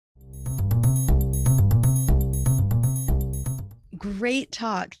great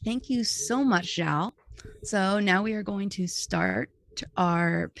talk. Thank you so much, Zhao. So now we are going to start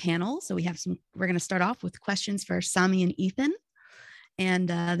our panel. So we're going to start off with questions for Sami and Ethan. And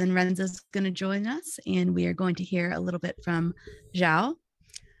then Renzo's going to join us, and we are going to hear a little bit from Zhao.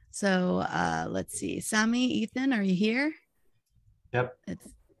 So let's see. Sami, Ethan, are you here? Yep.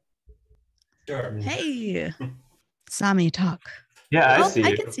 Sure. Hey, Sami, talk. Yeah, I see you.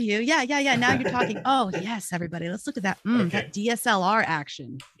 I can see you. Yeah. Now you're talking. Oh, yes, everybody. Let's look at that. That DSLR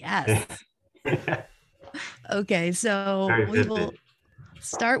action. Yes. Okay, so we will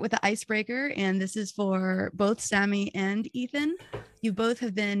start with the icebreaker, and this is for both Sami and Ethan. You both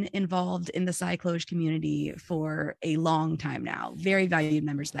have been involved in the reClojure community for a long time now, very valued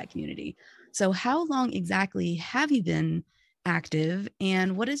members of that community. So how long exactly have you been active,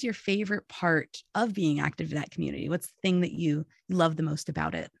 and what is your favorite part of being active in that community? What's the thing that you love the most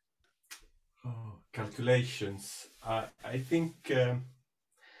about it? Calculations. I think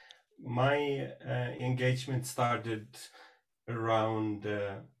my engagement started around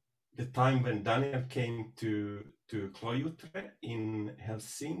the time when Daniel came to reClojure in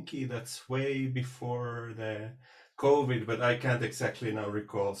Helsinki. That's way before the COVID, but I can't exactly now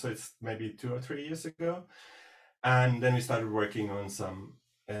recall. So it's maybe 2 or 3 years ago. And then we started working on some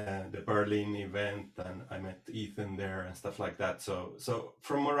the Berlin event, and I met Ethan there and stuff like that. So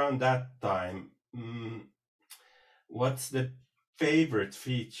from around that time, what's the favorite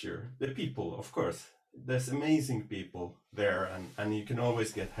feature? The people, of course. There's amazing people there, and you can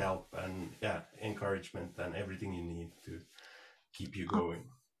always get help and encouragement and everything you need to keep you going.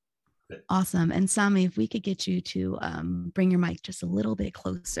 Awesome. And Sami, if we could get you to bring your mic just a little bit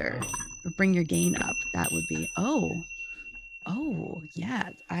closer, or bring your gain up, that would be, yeah,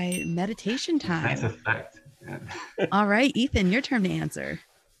 meditation time. Nice effect. Yeah. All right, Ethan, your turn to answer.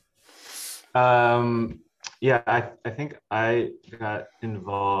 Yeah, I think I got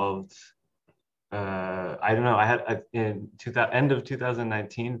involved. I don't know. I had end of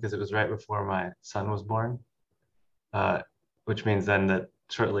 2019, because it was right before my son was born, which means then that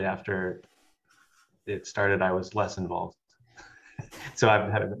shortly after it started, I was less involved. So I've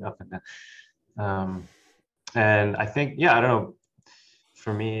had it up and down. And I think, I don't know.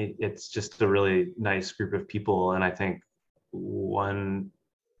 For me, it's just a really nice group of people, and I think one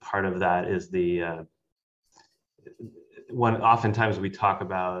part of that is oftentimes we talk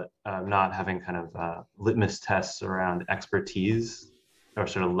about not having kind of litmus tests around expertise or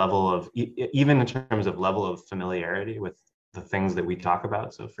sort of level of, even in terms of level of familiarity with the things that we talk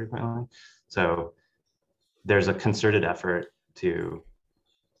about so frequently. So there's a concerted effort to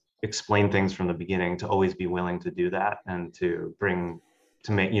explain things from the beginning, to always be willing to do that, and to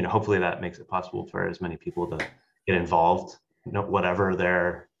make, hopefully that makes it possible for as many people to get involved, whatever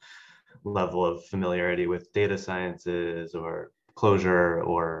their level of familiarity with data sciences or Clojure,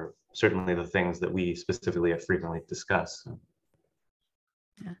 or certainly the things that we specifically have frequently discussed.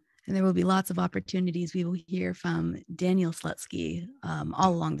 Yeah, and there will be lots of opportunities. We will hear from Daniel Slutsky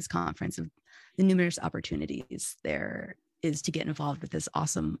all along this conference of the numerous opportunities there is to get involved with this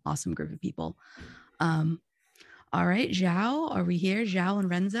awesome group of people. All right, João, are we here? João and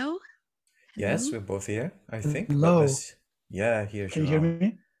Renzo? Hello? Yes, we're both here, I think. Hello. Yeah, here. Can you hear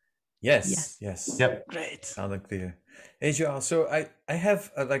me? Yes. Yep. Great. Sound and clear. Hey, João. So I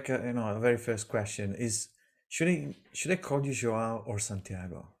have a very first question is, should I call you João or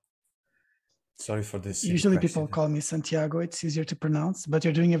Santiago? Sorry for this. Usually people call me Santiago. It's easier to pronounce, but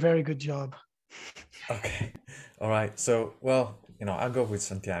you're doing a very good job. Okay. All right. So, well, I'll go with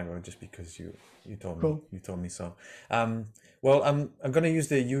Santiago just because you told me. You told me so. Well, I'm going to use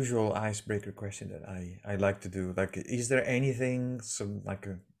the usual icebreaker question that I like to do. Like, is there anything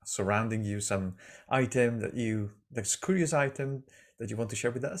surrounding you, some item that's curious item that you want to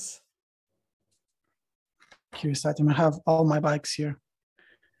share with us? Curious item. I have all my bikes here.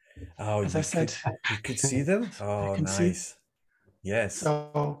 Oh, as I said, you could see them. Oh, nice. Yes.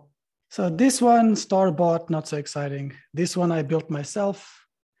 So this one store-bought, not so exciting. This one I built myself.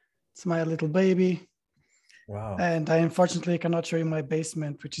 It's my little baby. Wow. And I unfortunately cannot show you my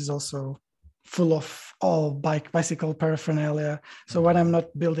basement, which is also full of all bicycle paraphernalia. So when I'm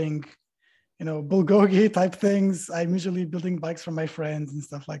not building, bulgogi type things, I'm usually building bikes for my friends and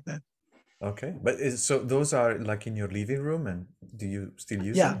stuff like that. Okay. But so those are like in your living room, and do you still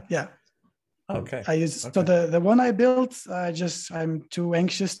use them? Yeah. Okay. So the one I built, I'm too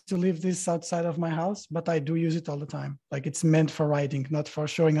anxious to leave this outside of my house, but I do use it all the time. Like, it's meant for riding, not for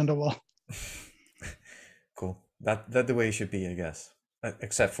showing on the wall. Cool. That's the way it should be, I guess,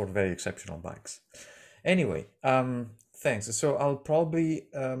 except for very exceptional bikes. Anyway, thanks. So I'll probably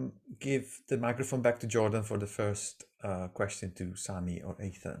give the microphone back to Jordan for the first question to Sami or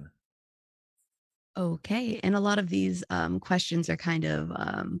Ethan. Okay, and a lot of these questions are kind of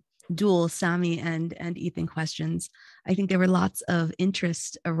dual Sami and Ethan questions. I think there were lots of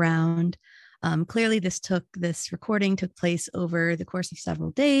interest around. Clearly, this recording took place over the course of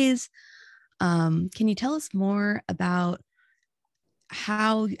several days. Can you tell us more about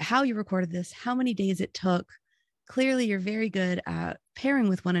how you recorded this? How many days it took? Clearly, you're very good at pairing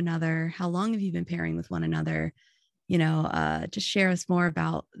with one another. How long have you been pairing with one another? Just share us more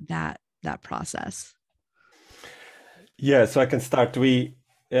about that process. Yeah, so I can start. The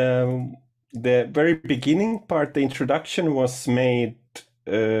very beginning part, the introduction was made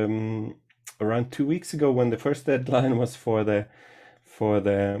around 2 weeks ago when the first deadline was for the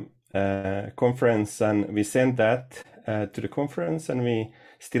conference, and we sent that to the conference, and we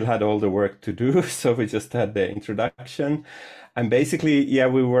still had all the work to do. So we just had the introduction, and basically, yeah,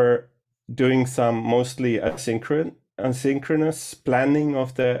 we were doing some mostly asynchronous planning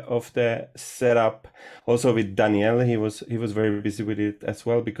of the setup. Also with Daniel, he was very busy with it as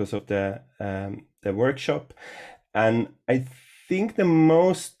well because of the workshop. And I think the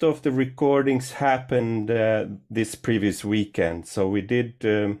most of the recordings happened this previous weekend. So we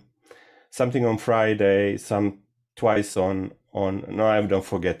did something on Friday, some twice on no, I don't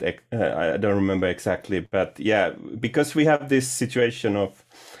forget, I don't remember exactly, but yeah, because we have this situation of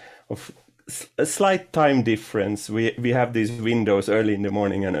a slight time difference. We have these windows early in the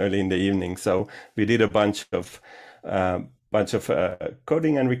morning and early in the evening. So we did a bunch of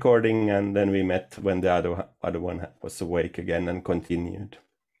coding and recording, and then we met when the other one was awake again and continued.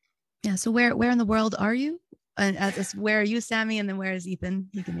 Yeah. So where in the world are you? And where are you, Sami? And then where is Ethan?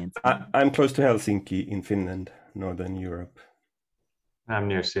 You can answer. I'm close to Helsinki in Finland, Northern Europe. I'm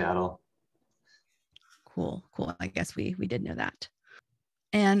near Seattle. Cool. I guess we did know that.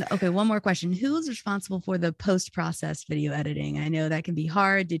 And okay, one more question. Who's responsible for the post-process video editing? I know that can be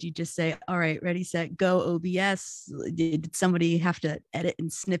hard. Did you just say, all right, ready, set, go, OBS? Did somebody have to edit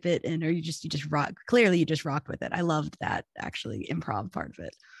and snip it? And or you just rock? Clearly you just rocked with it. I loved that actually improv part of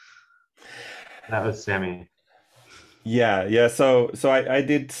it. That was Sami. Yeah. So I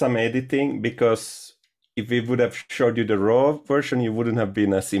did some editing because if we would have showed you the raw version, you wouldn't have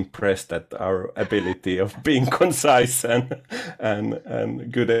been as impressed at our ability of being concise and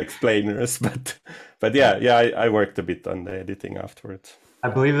good explainers. But yeah, I worked a bit on the editing afterwards. I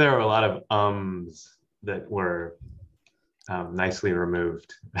believe there were a lot of ums that were nicely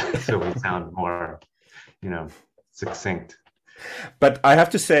removed, so we sound more, succinct. But I have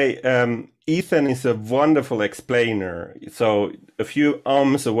to say, Ethan is a wonderful explainer. So a few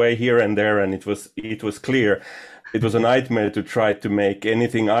ums away here and there, and it was clear. It was a nightmare to try to make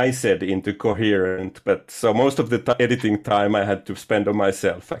anything I said into coherent. But so most of the editing time I had to spend on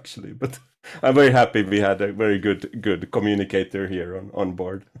myself, actually. But I'm very happy we had a very good communicator here on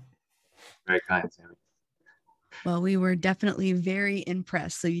board. Very kind, Sami. Well, we were definitely very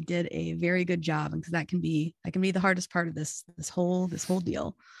impressed. So you did a very good job, because that can be the hardest part of this whole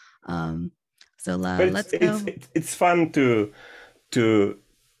deal. Let's go. It's fun to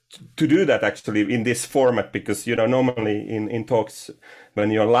do that actually in this format, because normally in talks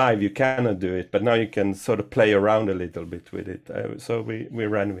when you're live you cannot do it, but now you can sort of play around a little bit with it. So we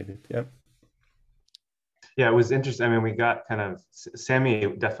ran with it. Yeah, it was interesting. I mean, we got Sami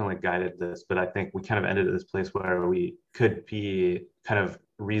definitely guided this, but I think we kind of ended at this place where we could be kind of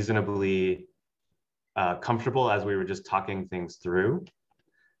reasonably comfortable as we were just talking things through.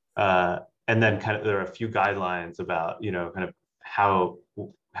 And then there are a few guidelines about, kind of how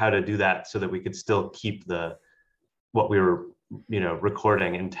to do that so that we could still keep what we were,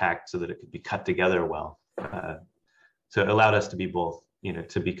 recording intact so that it could be cut together well. So it allowed us to be both,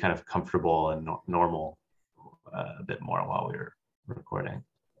 to be kind of comfortable and normal a bit more while we were recording.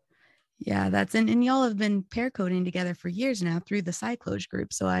 Yeah, and y'all have been pair coding together for years now through the reClojure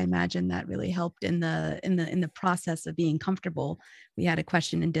group. So I imagine that really helped in the process of being comfortable. We had a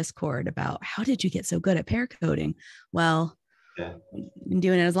question in Discord about how did you get so good at pair coding? Well, yeah, been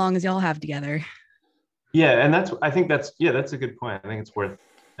doing it as long as y'all have together. Yeah, and I think that's a good point. I think it's worth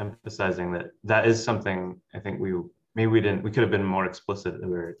emphasizing that is something I think we could have been more explicit. We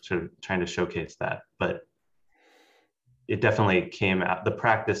were sort of trying to showcase that, but it definitely the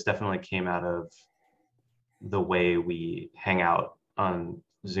practice definitely came out of the way we hang out on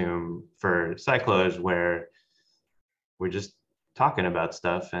Zoom for reClojure, where we're just talking about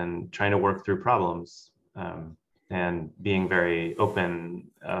stuff and trying to work through problems, and being very open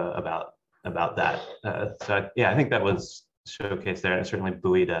about that. So yeah, I think that was showcased there, and it certainly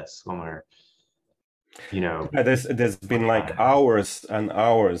buoyed us when we're Yeah, there's been like hours and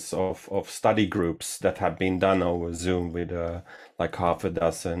hours of study groups that have been done over Zoom with like half a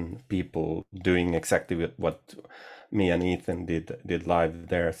dozen people doing exactly what me and Ethan did live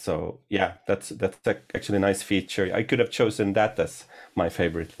there. So yeah, that's actually a nice feature. I could have chosen that as my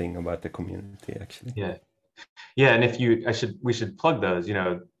favorite thing about the community, actually. Yeah, and we should plug those.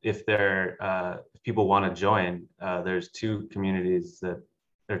 If people want to join, there's two communities there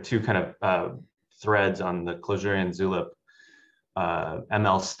are two kind of threads on the Clojure and Zulip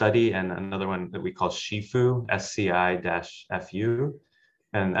ML study, and another one that we call Shifu, SCI-FU.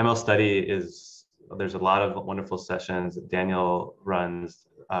 And ML study there's a lot of wonderful sessions that Daniel runs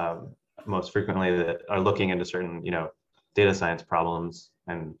most frequently that are looking into certain, data science problems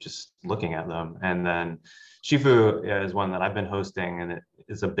and just looking at them. And then Shifu is one that I've been hosting, and it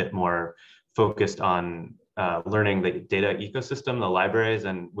is a bit more focused on learning the data ecosystem, the libraries,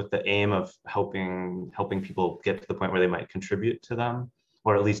 and with the aim of helping people get to the point where they might contribute to them,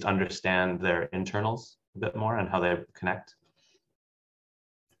 or at least understand their internals a bit more and how they connect.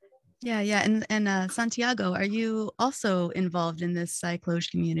 Yeah. And Santiago, are you also involved in this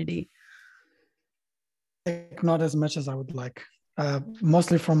reClojure community? Not as much as I would like,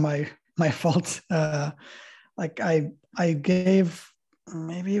 mostly from my fault. Like I gave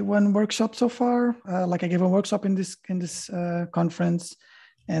maybe one workshop so far. Like I gave a workshop in this conference,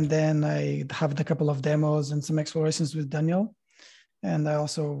 and then I have a couple of demos and some explorations with Daniel. And I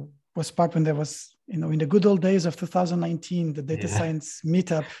also was part when there was, in the good old days of 2019, the data science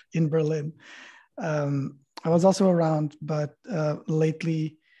meetup in Berlin. I was also around, but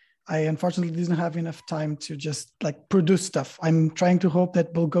lately I unfortunately didn't have enough time to just like produce stuff. I'm trying to hope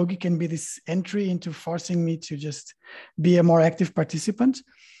that Bulgogi can be this entry into forcing me to just be a more active participant.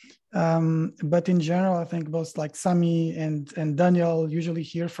 But in general, I think both like Sami and Daniel usually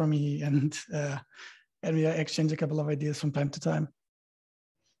hear from me, and we exchange a couple of ideas from time to time.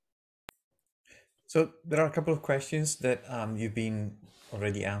 So there are a couple of questions that you've been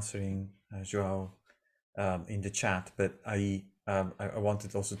already answering, João, in the chat, but I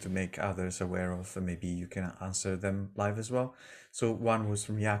wanted also to make others aware of, and maybe you can answer them live as well. So one was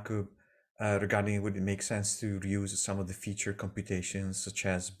from Jakub regarding would it make sense to reuse some of the feature computations such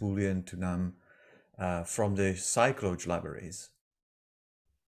as Boolean to num from the reClojure libraries?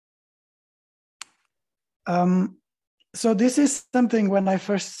 So this is something when I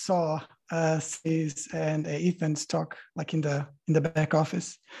first saw Cis and Ethan's talk, like in the back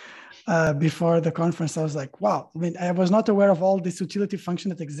office before the conference, I was like, wow. I mean, I was not aware of all this utility function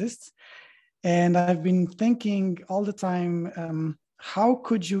that exists, and I've been thinking all the time, how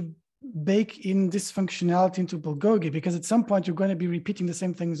could you bake in this functionality into Bulgogi? Because at some point you're going to be repeating the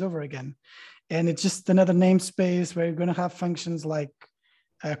same things over again, and it's just another namespace where you're going to have functions like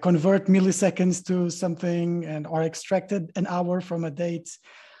convert milliseconds to something, or extracted an hour from a date,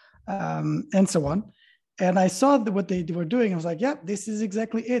 and so on. And I saw what they were doing. I was like, yeah, this is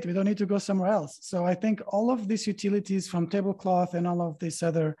exactly it. We don't need to go somewhere else. So I think all of these utilities from tablecloth and all of these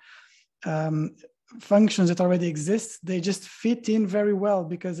other functions that already exist, they just fit in very well,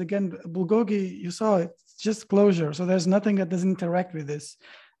 because again, Bulgogi, you saw it's just Clojure. So there's nothing that doesn't interact with this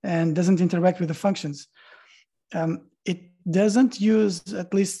and doesn't interact with the functions. It doesn't use,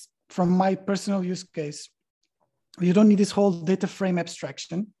 at least from my personal use case, you don't need this whole data frame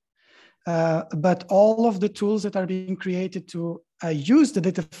abstraction. But all of the tools that are being created to use the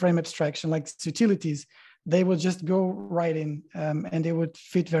data frame abstraction, like utilities, they would just go right in, and they would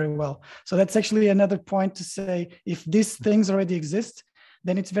fit very well. So that's actually another point to say, if these things already exist,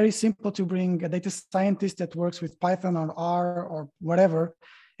 then it's very simple to bring a data scientist that works with Python or R or whatever,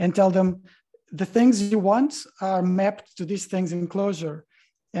 and tell them the things you want are mapped to these things in Clojure.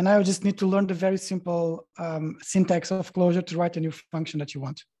 And I would just need to learn the very simple syntax of Clojure to write a new function that you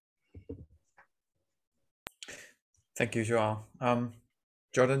want. Thank you, João.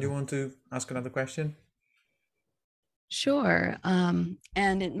 Jordan, do you want to ask another question? Sure. And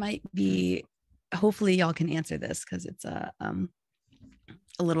it might be, hopefully y'all can answer this because it's a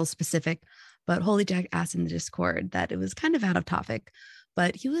little specific, but Holy Jack asked in the Discord that it was kind of out of topic,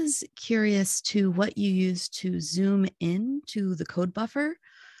 but he was curious to what you used to zoom in to the code buffer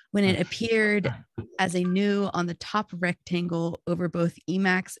when it appeared as a new on the top rectangle over both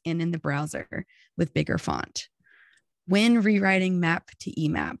Emacs and in the browser with bigger font when rewriting map to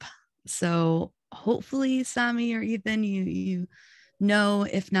emap. So hopefully, Sami or Ethan, you know,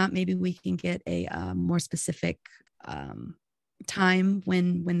 if not, maybe we can get a more specific time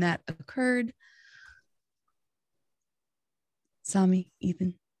when that occurred. Sami,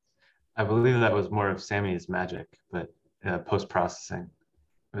 Ethan? I believe that was more of Sami's magic, but post-processing.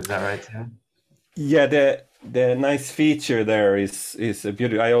 Is that right, Sam? Yeah, the nice feature there is a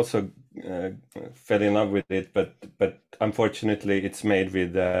beauty. I also fell in love with it, but unfortunately it's made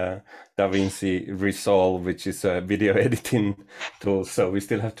with DaVinci Resolve, which is a video editing tool. So we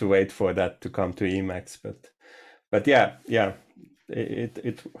still have to wait for that to come to Emacs. But yeah,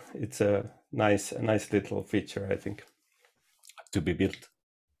 it's a nice little feature, I think, to be built.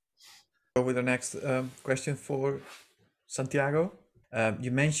 Go with the next question for Santiago.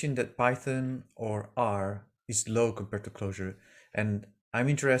 You mentioned that Python or R is slow compared to Clojure, and I'm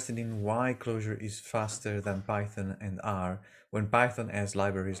interested in why Clojure is faster than Python and R when Python has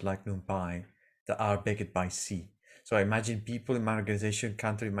libraries like NumPy that are backed by C. So I imagine people in my organization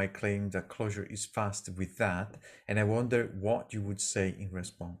country might claim that Clojure is fast with that, and I wonder what you would say in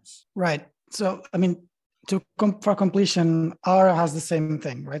response. Right. So, I mean, for completion, R has the same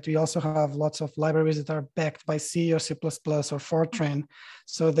thing, right? We also have lots of libraries that are backed by C or C++ or Fortran.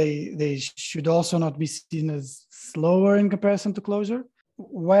 So they should also not be seen as slower in comparison to Clojure.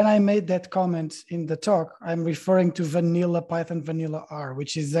 When I made that comment in the talk, I'm referring to vanilla Python, vanilla R,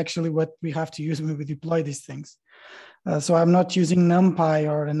 which is actually what we have to use when we deploy these things. So I'm not using NumPy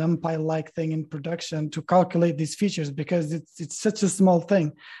or a NumPy-like thing in production to calculate these features because it's such a small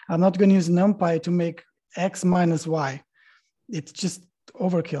thing. I'm not going to use NumPy to make X minus Y. It's just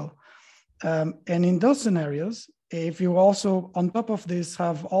overkill. And in those scenarios, if you also, on top of this,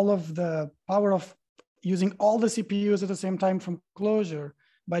 have all of the power of using all the CPUs at the same time from Clojure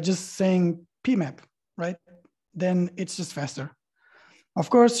by just saying PMAP, right? Then it's just faster. Of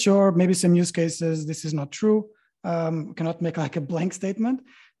course, sure, maybe some use cases, this is not true. Cannot make like a blank statement,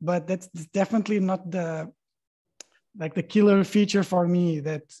 but that's definitely not the killer feature for me,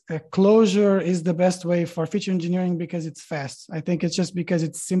 that Clojure is the best way for feature engineering because it's fast. I think it's just because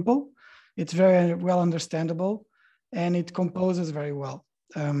it's simple, it's very well understandable, and it composes very well.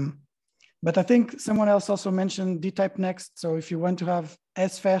 But I think someone else also mentioned dtype next. So if you want to have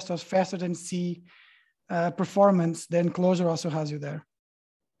as fast or faster than C performance, then Clojure also has you there.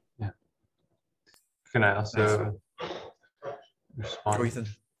 Yeah. Can I also respond? Go, Ethan.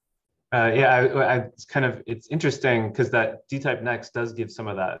 Yeah, it's interesting because that dtype next does give some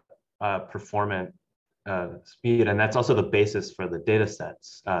of that performant speed, and that's also the basis for the data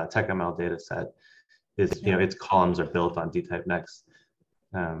sets. TechML data set is, its columns are built on dtype next.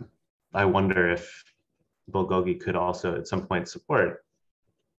 I wonder if Bulgogi could also at some point support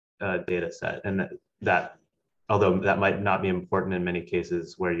a data set, and that although that might not be important in many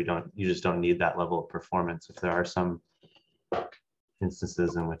cases where you just don't need that level of performance, if there are some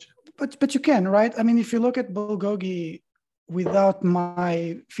instances in which. But you can, right? I mean, if you look at Bulgogi without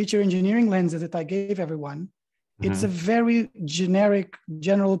my feature engineering lenses that I gave everyone, it's a very generic,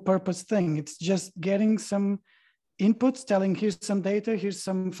 general purpose thing. It's just getting some inputs, telling here's some data, here's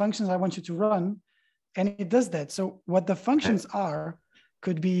some functions I want you to run, and it does that. So what the functions are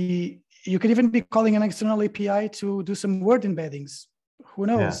could be, you could even be calling an external API to do some word embeddings. Who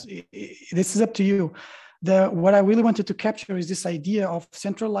knows? Yeah. This is up to you. What I really wanted to capture is this idea of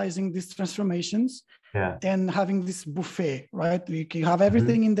centralizing these transformations and having this buffet, right? You can have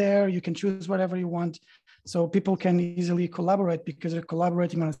everything in there. You can choose whatever you want. So people can easily collaborate because they're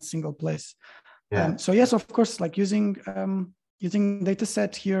collaborating on a single place. Yeah. So yes, of course, like using data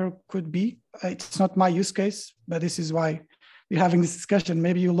set here could be, it's not my use case, but this is why we're having this discussion.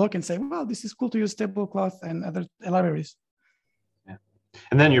 Maybe you look and say, well, this is cool to use tablecloth and other libraries.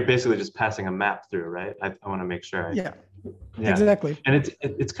 And then you're basically just passing a map through, right? I want to make sure. Yeah, exactly. And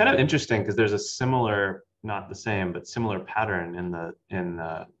it's kind of interesting because there's a similar, not the same, but similar pattern in the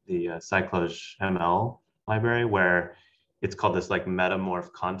reClojure ML library where it's called this like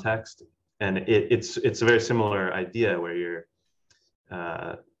metamorph context, and it's a very similar idea where you're,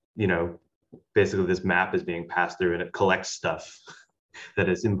 basically this map is being passed through and it collects stuff that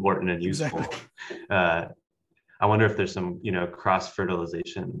is important and useful. Exactly. I wonder if there's some,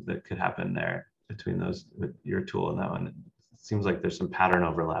 cross-fertilization that could happen there between those, with your tool and that one. It seems like there's some pattern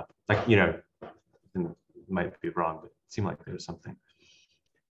overlap. Like, might be wrong, but it seemed like there was something.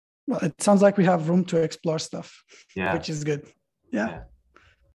 Well, it sounds like we have room to explore stuff, which is good. Yeah.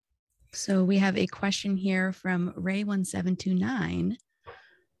 So we have a question here from Ray1729,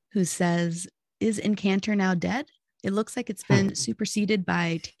 who says, is Incanter now dead? It looks like it's been superseded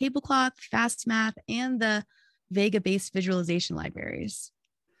by Tablecloth, FastMap, and the Vega-based visualization libraries.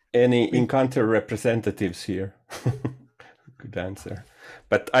 Any Incanter representatives here? Good answer.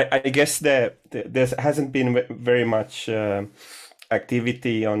 But I guess there hasn't been very much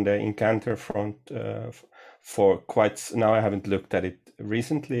activity on the Incanter front for quite now. I haven't looked at it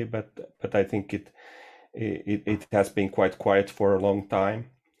recently, but I think it has been quite quiet for a long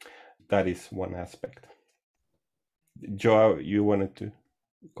time. that is one aspect. Joao, you wanted to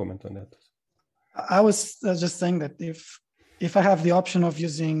comment on that? I was just saying that if I have the option of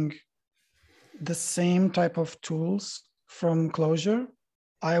using the same type of tools from Clojure,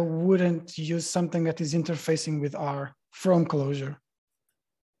 I wouldn't use something that is interfacing with R from Clojure,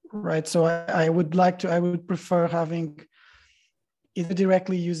 right? So I would prefer having either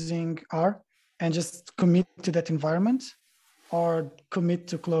directly using R and just commit to that environment or commit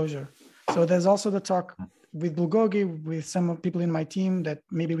to Clojure. So there's also the talk with Bulgogi with some people in my team that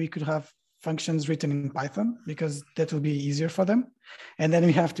maybe we could have functions written in Python because that will be easier for them. And then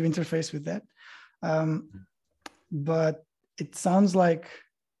we have to interface with that. But it sounds like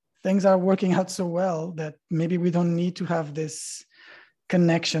things are working out so well that maybe we don't need to have this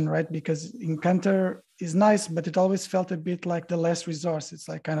connection, right? Because Encounter is nice, but it always felt a bit like the last resource. It's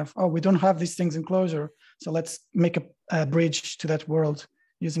like kind of, oh, we don't have these things in Clojure, so let's make a bridge to that world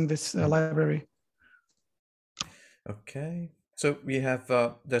using this library. Okay, so we have,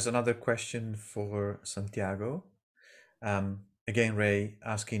 there's another question for Santiago. Again, Ray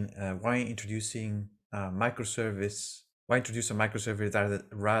asking, why introduce a microservice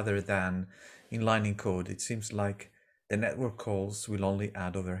rather than inlining code? It seems like the network calls will only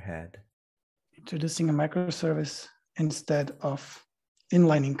add overhead. Introducing a microservice instead of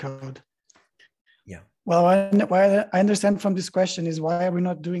inlining code. Yeah. Well, what I understand from this question is why are we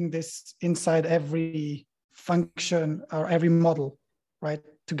not doing this inside every function or every model, right?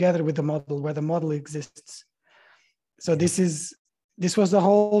 Together with the model where the model exists. So this was the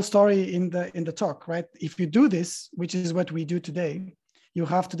whole story in the talk, right? If you do this, which is what we do today, you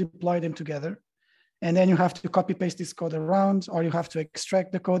have to deploy them together. And then you have to copy paste this code around, or you have to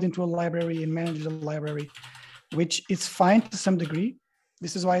extract the code into a library and manage the library, which is fine to some degree.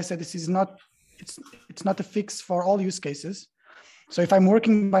 This is why I said this is not, it's not a fix for all use cases. So if I'm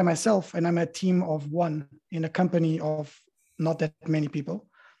working by myself and I'm a team of one in a company of not that many people,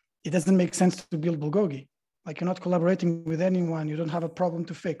 it doesn't make sense to build Bulgogi. Like you're not collaborating with anyone, you don't have a problem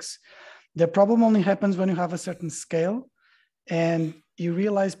to fix. The problem only happens when you have a certain scale and you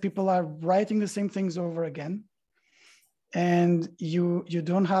realize people are writing the same things over again. And you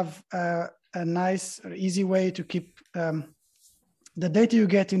don't have a nice or easy way to keep the data you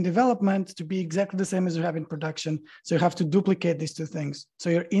get in development to be exactly the same as you have in production. So you have to duplicate these two things. So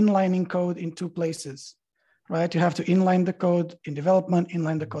you're inlining code in two places, right? You have to inline the code in development,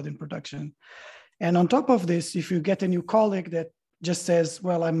 inline the code in production. And on top of this, if you get a new colleague that just says,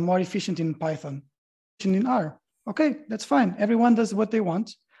 well, I'm more efficient in Python, in R, okay, that's fine. Everyone does what they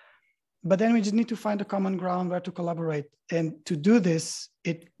want. But then we just need to find a common ground where to collaborate. And to do this,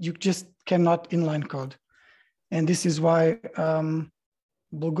 you just cannot inline code. And this is why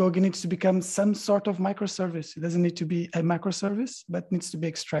Bulgogi needs to become some sort of microservice. It doesn't need to be a microservice, but needs to be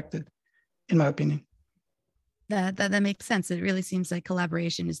extracted, in my opinion. That makes sense. It really seems like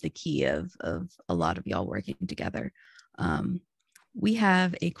collaboration is the key of a lot of y'all working together. We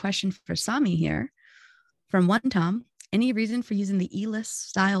have a question for Sami here from one Tom. Any reason for using the ELIST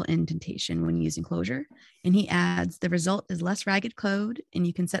style indentation when using Clojure? And he adds, the result is less ragged code, and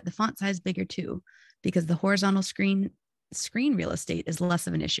you can set the font size bigger too, because the horizontal screen real estate is less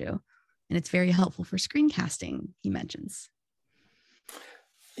of an issue. And it's very helpful for screencasting, he mentions.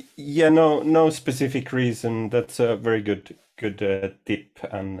 Yeah, no specific reason. That's a very good tip.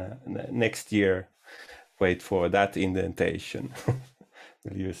 And next year, wait for that indentation.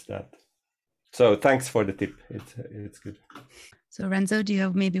 We'll use that. So thanks for the tip. It's good. So Renzo, do you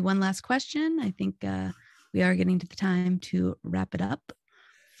have maybe one last question? I think we are getting to the time to wrap it up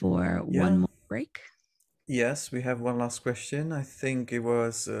for one more break. Yes, we have one last question. I think it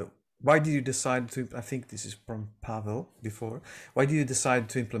was, why did you decide to, I think this is from Pavel before, why did you decide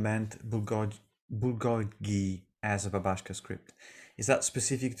to implement Bulgogi as a Babashka script? Is that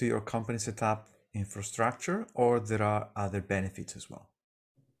specific to your company setup infrastructure, or there are other benefits as well?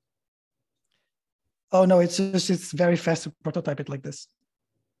 Oh no, it's very fast to prototype it like this.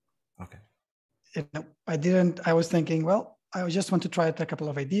 Okay. I was thinking, well, I just want to try a couple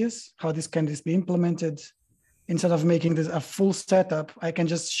of ideas, how this can be implemented. Instead of making this a full setup, I can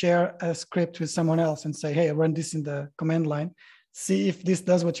just share a script with someone else and say, hey, run this in the command line, see if this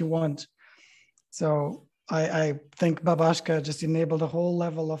does what you want. So I think Babashka just enabled a whole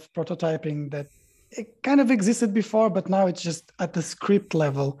level of prototyping that it kind of existed before, but now it's just at the script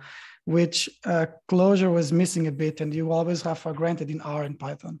level, which Clojure was missing a bit, and you always have for granted in R and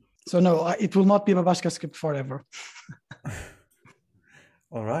Python. So no, it will not be Babashka script forever.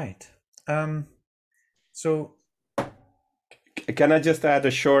 All right. So can I just add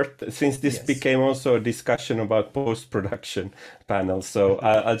a short, since this Yes. became also a discussion about post-production panels, so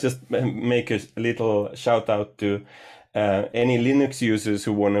I'll just make a little shout out to any Linux users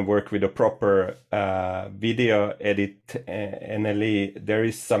who want to work with a proper video edit NLE. There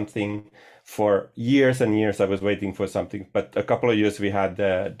is something. For years and years I was waiting for something, but a couple of years we had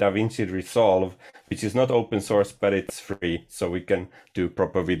DaVinci Resolve, which is not open source, but it's free, so we can do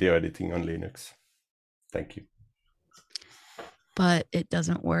proper video editing on Linux. Thank you. But it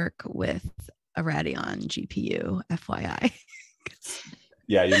doesn't work with a Radeon GPU, FYI.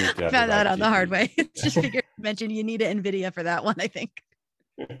 Yeah, you need to have found the right that out the hard GPU. way. Just figured to mention you need an NVIDIA for that one, I think.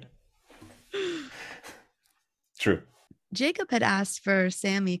 True. Jacob had asked for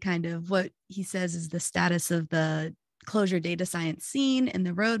Sami kind of what he says is the status of the Clojure data science scene and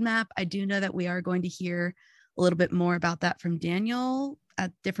the roadmap. I do know that we are going to hear a little bit more about that from Daniel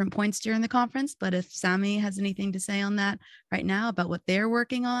at different points during the conference, but if Sami has anything to say on that right now about what they're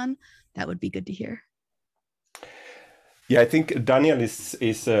working on, that would be good to hear. Yeah, I think Daniel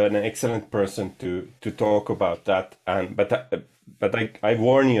is an excellent person to talk about that. And but I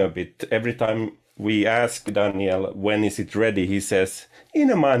warn you a bit. Every time we ask Daniel when is it ready, he says in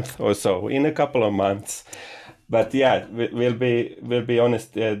a month or so, in a couple of months. But yeah, we'll be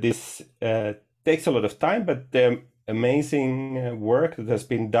honest. This takes a lot of time, but the amazing work that has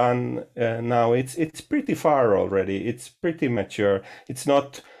been done now, it's pretty far already. It's pretty mature. It's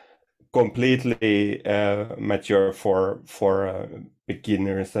not completely mature for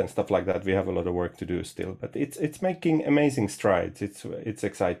beginners and stuff like that. We have a lot of work to do still, but it's making amazing strides. It's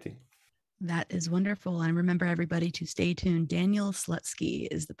exciting. That is wonderful. And remember everybody to stay tuned. Daniel Slutsky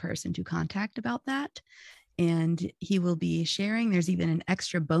is the person to contact about that. And he will be sharing. There's even an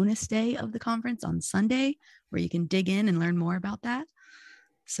extra bonus day of the conference on Sunday where you can dig in and learn more about that.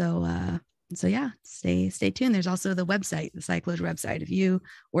 So yeah, stay tuned. There's also the website, the reClojure website,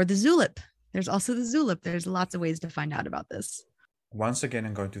 or the Zulip. There's also the Zulip. There's lots of ways to find out about this. Once again,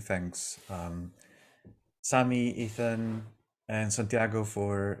 I'm going to thank Sami, Ethan, and Santiago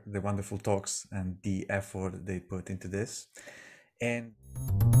for the wonderful talks and the effort they put into this. And